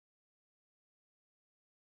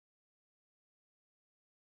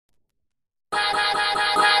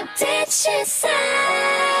she say?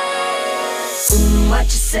 What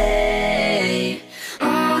you say?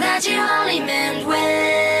 That you only meant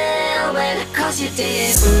well, cause you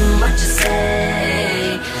did. What you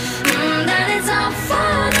say? That it's all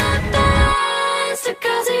for the best,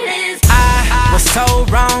 cause it is. I was so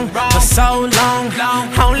wrong for so long,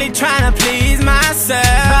 only trying to please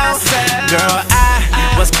myself. Girl,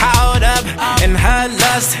 I was caught up in her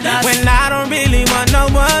lust when I don't really want no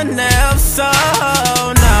one else. So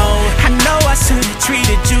no, I know I should've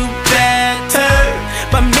treated you better,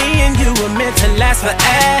 but me and you were meant to last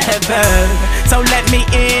forever. So let me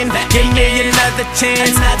in, give me another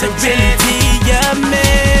chance to really be your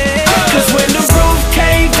man. Cause when the roof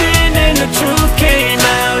caved in and the truth came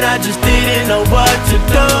out, I just didn't know what to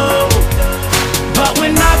do. But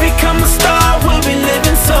when I become a star, we'll be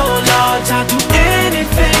living so large, I'll do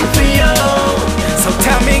anything for you. So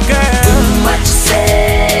tell me, girl, what you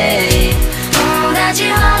say? That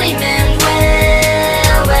you only meant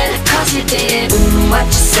well, cause you did. What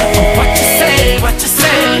you say? What you say? What you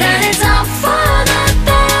say? That it's all for the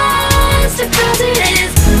best, cause it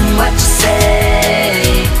is. What you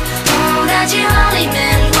say? That you only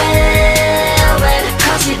meant well,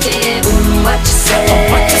 cause you did. What you say?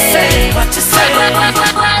 What you say? What you say?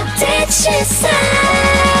 What did she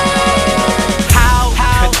say? How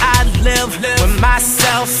could I live with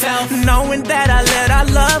myself, knowing that I let our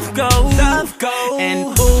love go?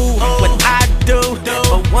 And ooh, what I do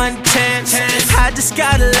for one chance, I just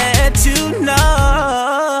gotta let you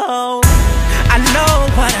know. I know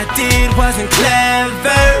what I did wasn't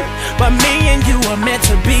clever, but me and you are meant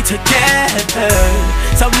to be together.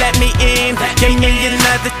 So let me in, give me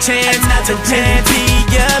another chance to really be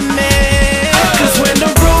your man. Cause when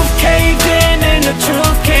the roof caved in and the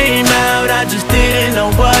truth came out, I just didn't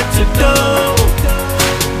know what to do.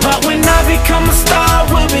 But when I become a star,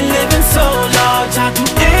 we'll be living so large, I'll do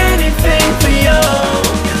anything for you.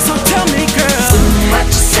 So tell me, girl, what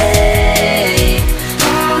you say?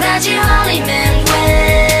 That you only meant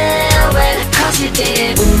well, cause you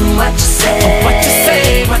did. What you say? what you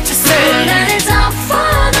say? What you say? That it's all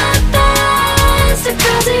for the best,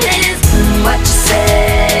 cause it is. What you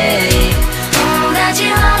say? That you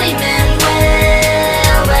only meant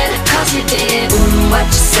well, cause you did. What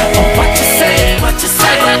you say? What you say? What you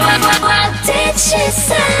say? What did she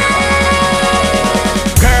say?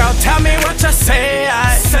 Girl, tell me what you say.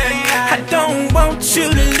 I don't want you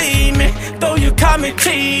to leave me, though you caught me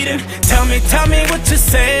cheating. Tell me what you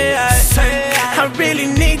say. I really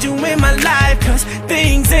need you in my life, cause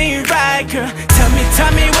things ain't right, girl. Tell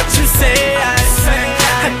me what you say.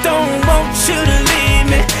 I don't want you to leave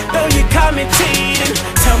me, though you caught me cheating.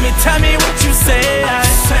 Tell me what you say.